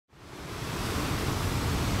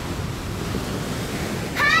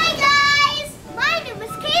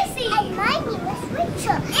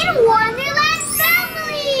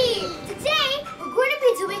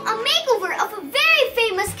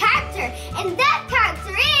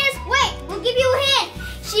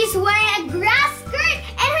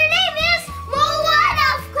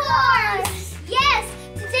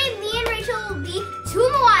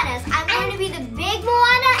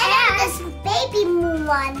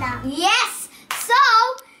Yes! So,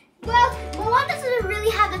 well, Moana doesn't really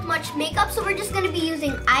have that much makeup, so we're just gonna be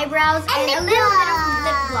using eyebrows and a little bit of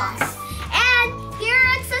lip gloss. And here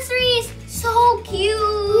are accessories. So cute!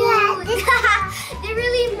 Yeah, they're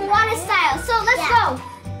really Moana style. So let's go.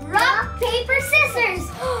 Rock, paper, scissors.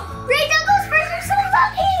 Rachel goes first. You're so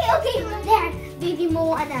lucky. Okay, there, baby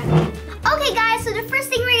Moana. Okay, guys. So the first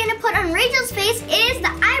thing we're gonna put on Rachel's face is the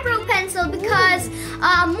eyebrow pencil because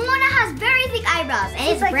Moana has very thick eyebrows and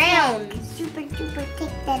it's brown. Super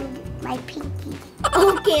thick than my pinky.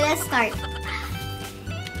 Okay, let's start.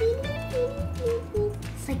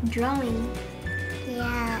 It's like drawing.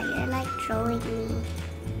 Yeah, you're like drawing me.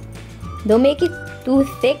 Don't make it too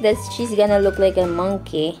thick that she's gonna look like a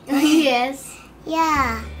monkey. Yes.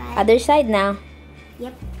 Yeah. Other side now.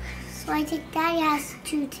 Yep. So I think Daddy has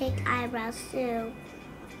to take eyebrows too.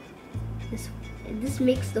 This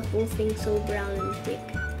makes the whole thing so brown and thick.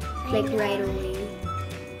 Like right away.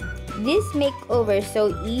 This makeover is so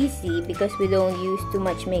easy because we don't use too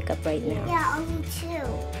much makeup right now. Yeah, only 2.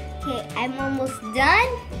 Okay, I'm almost done.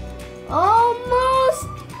 Almost.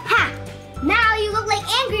 Ha! Now you look like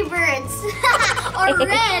Angry Birds. Or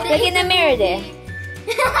red. Look in the mirror there.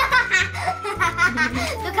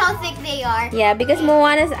 Look how thick they are. Yeah, because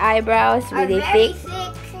Moana's eyebrows really very thick.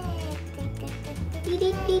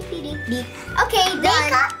 Okay, done.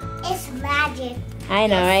 Makeup is magic. I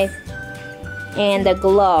know, right? And the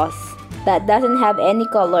gloss that doesn't have any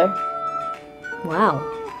color. Wow.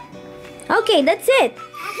 Okay, that's it.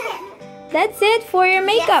 That's it for your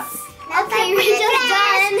makeup. Okay, we're just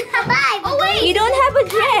done. Bye. Oh wait, You don't have a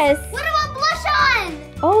dress. what about blush on?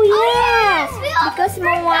 Oh yeah. yes, we all Because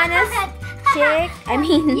forgot. Moana's chick. I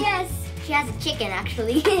mean. Yes, she has a chicken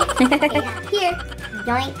actually. Here,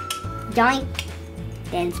 joint, joint,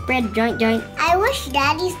 then spread, joint, joint. I wish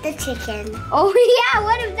Daddy's the chicken. Oh yeah,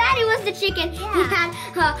 what if Daddy was the chicken? He Yeah. had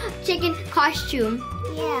a chicken costume.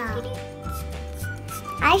 Yeah.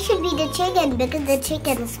 I should be the chicken because the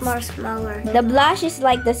chicken is more smaller. The blush is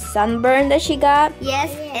like the sunburn that she got.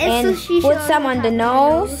 Yes, And put some on the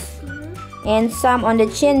nose. And some on the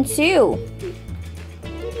chin too.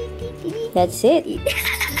 That's it.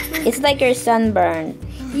 It's like your sunburn.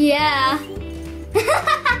 Yeah.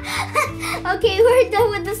 Okay, we're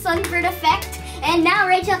done with the sunburn effect. And now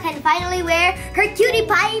Rachel can finally wear her cutie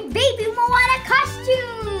pie baby Moana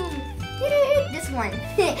costume. This one.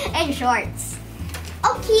 And shorts.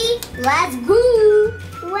 Okay, let's go.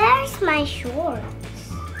 Where's my shorts?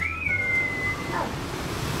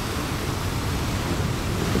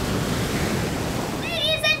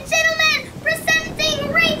 Ladies and gentlemen,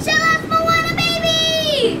 presenting Rachel as Moana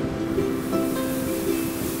baby.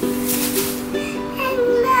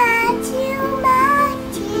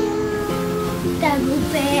 Tagu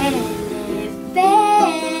pele,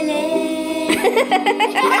 pele.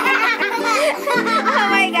 Oh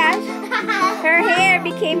my gosh. Her hair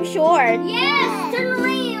became short. Yes, turn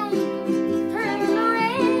around. Turn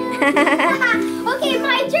around. Okay,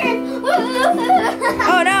 my turn.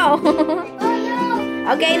 Oh no. Oh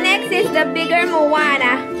no. Okay, next is the bigger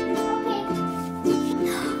Moana. Okay.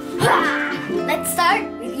 Let's start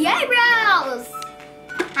with the eyebrows.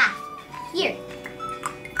 Here.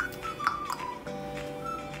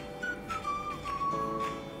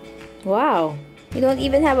 Wow. You don't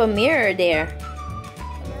even have a mirror there.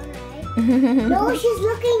 No, she's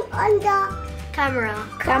looking on the Camera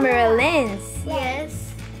lens.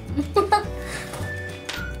 Yes.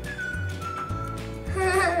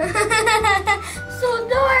 So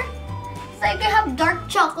dark. It's like I have dark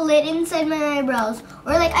chocolate inside my eyebrows.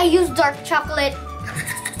 Or like I use dark chocolate.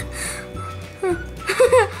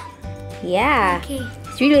 Yeah. Okay.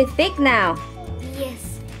 It's really thick now.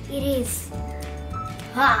 Yes, it is.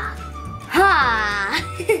 Ha. Ha.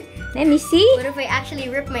 Let me see. What if I actually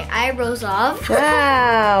rip my eyebrows off?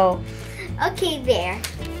 Wow. Okay, there.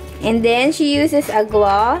 And then she uses a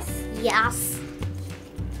gloss. Yes.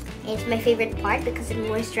 And it's my favorite part because it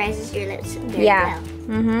moisturizes your lips very Yeah.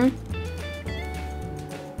 well.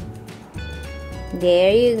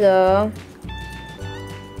 There you go.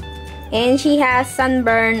 And she has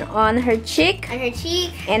sunburn on her cheek. On her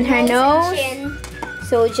cheek. And her nose. And chin.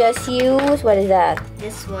 So just use, what is that?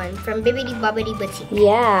 This one from Bibbidi Bobbidi Boutique.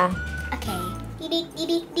 Yeah. Okay.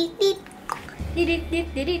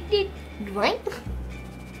 Right?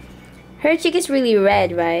 Her cheek is really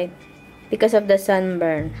red, right? Because of the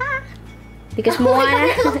sunburn. Because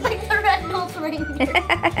Moana... Looks like the red nose ring.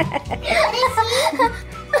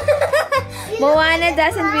 Moana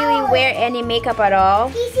doesn't really wear any makeup at all.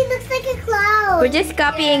 Kaycee looks like a cloud. We're just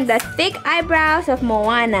copying the thick eyebrows of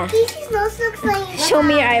Moana. Kaycee's nose looks like a Show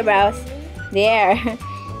me your eyebrows. There.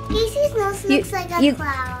 Kaycee's nose looks like a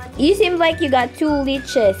cloud. You seem like you got 2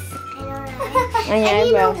 leeches on your And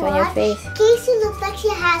you know eyebrows, on your what? face. Kaycee looks like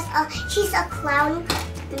she's a clown.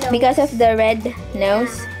 nose. Because of the red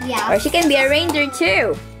nose? Yeah. Or she can be a ranger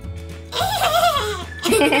too.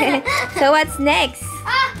 So what's next?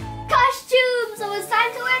 Costume. So it's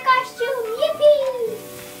time to wear costume. Yippee!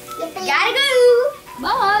 Yippee. Gotta go.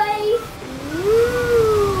 Bye.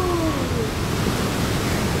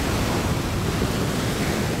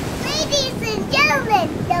 Ladies and gentlemen,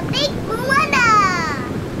 the big MOANA.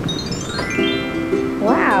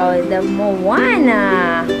 Wow, the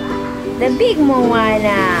MOANA. The big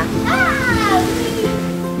MOANA.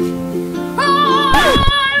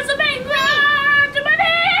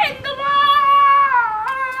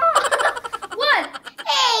 What?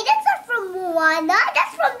 Hey, that's not from MOANA.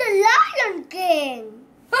 That's from the Lion King.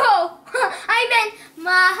 Oh, I meant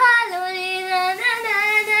mahalo na na na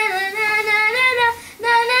na na na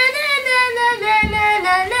na na na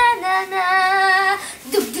na na na na.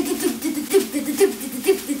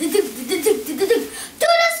 To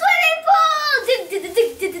the swimming pool.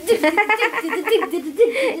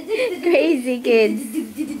 Crazy kids.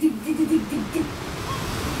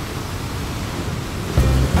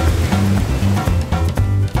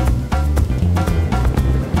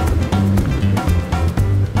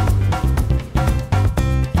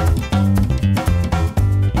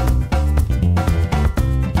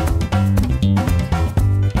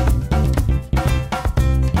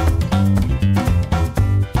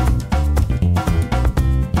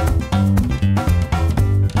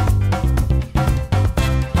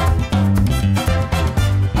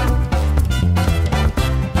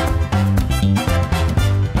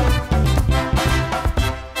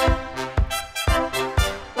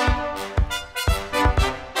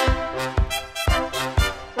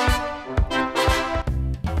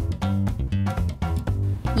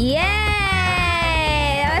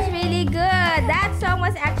 Yay! That was really good. That song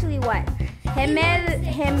was actually what? Hemele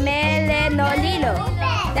no Lilo.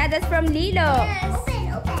 That is from Lilo.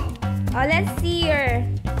 Open. Oh, let's see her.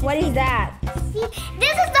 What is that? See?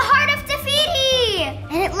 This is the heart of Tafiti,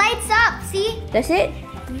 and it lights up. See? That's it?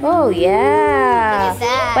 Oh, yeah. Look at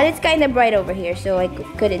that. But it's kind of bright over here, so I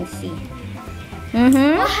couldn't see.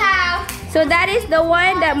 Mm-hmm. Wow. So that is the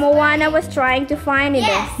one that Moana was trying to find in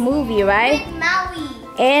Yes. the movie, right? With Maui.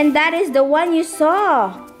 And that is the one you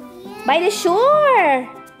saw by the shore. And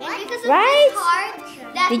because of Right? this heart,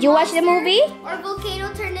 that Did you watch the monster movie? Or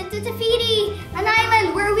volcano turned into Tafiti, an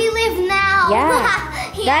island where we live now. Yeah.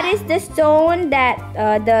 Yeah. That is the stone that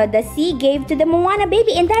the sea gave to the Moana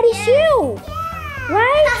baby, and that is you.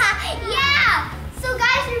 Right? Yeah. So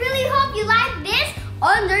guys, we really hope you like this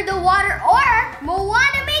Under the Water or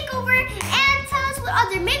Moana Makeover, and tell us what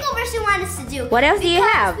other makeovers you want us to do. What else do you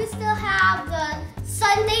have? We still have the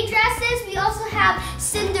Sunday dresses. We also have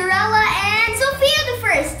Cinderella and Sophia the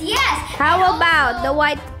First. Yes. How And about also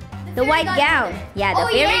the white fairy gown? godmother. Yeah, the Oh,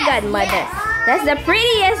 fairy yes, godmother. yes. That's the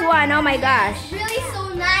prettiest one. Oh my gosh. Really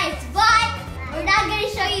so nice, but we're not going to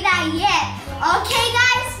show you that yet. Okay,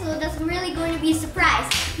 guys? So that's really going to be a surprise.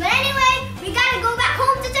 But anyway, we got to go back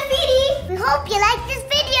home to Tafiti. We hope you like this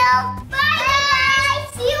video. Bye, guys.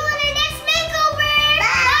 See you in our next makeover.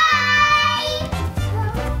 Bye.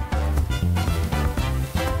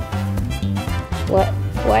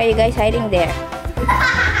 Why are you guys hiding there?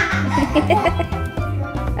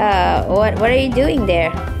 What are you doing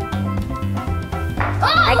there?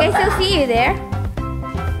 I can still see you there.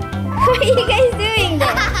 What are you guys doing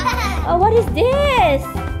there? Oh, what is this?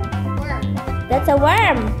 That's a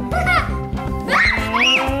worm.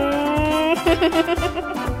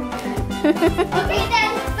 Okay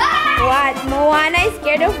then. Bye. What? Moana is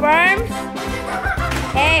scared of worms?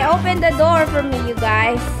 Hey, open the door for me, you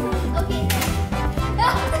guys. Okay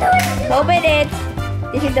then. Open it.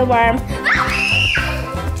 This is the worm.